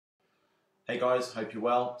Hey guys, hope you're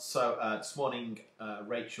well. So this morning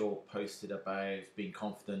Rachel posted about being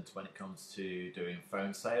confident when it comes to doing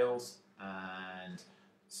phone sales, and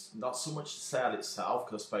it's not so much the sale itself,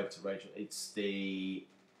 because I spoke to Rachel, it's the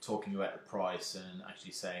talking about the price and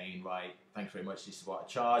actually saying, right, thanks very much, this is what I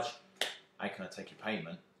charge, how can I take your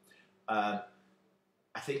payment? I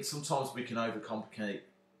think sometimes we can overcomplicate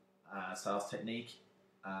sales technique.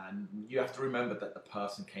 And you have to remember that the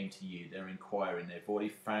person came to you, they're inquiring, they've already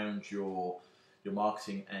found your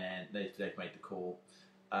marketing and they've made the call.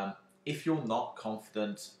 If you're not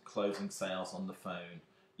confident closing sales on the phone,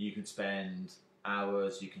 you can spend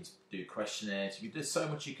hours, you can do questionnaires, there's so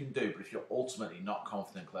much you can do, but if you're ultimately not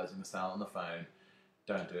confident closing the sale on the phone,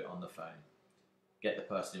 don't do it on the phone. Get the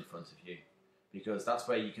person in front of you, because that's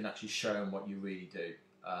where you can actually show them what you really do.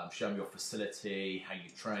 Show them your facility, how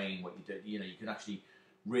you train, what you do. You can actually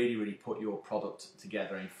really put your product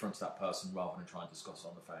together in front of that person rather than try and discuss it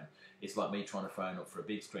on the phone. It's like me trying to phone up for a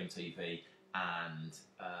big screen TV and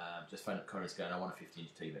just phone up Currys going, I want a 50-inch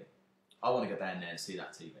TV. I want to go down there and see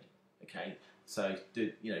that TV. Okay, so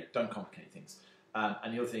don't complicate things.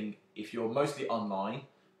 And the other thing, if you're mostly online,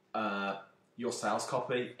 your sales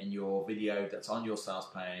copy and your video that's on your sales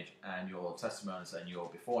page and your testimonials and your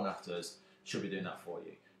before and afters should be doing that for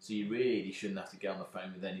you. So you really shouldn't have to get on the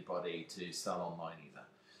phone with anybody to sell online either.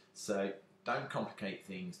 So don't complicate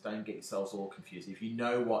things. Don't get yourselves all confused. If you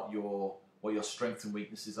know what your strengths and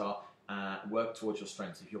weaknesses are, work towards your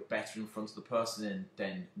strengths. If you're better in front of the person,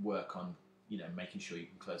 then work on making sure you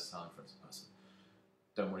can close the sale in front of the person.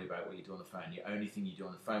 Don't worry about what you do on the phone. The only thing you do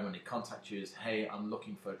on the phone when they contact you is, hey, I'm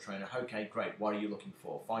looking for a trainer. Okay, great. What are you looking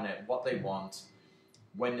for? Find out what they want,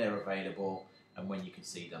 when they're available, and when you can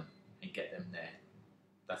see them, and get them there.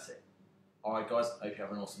 That's it. All right, guys. Hope you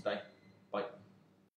have an awesome day. Bye.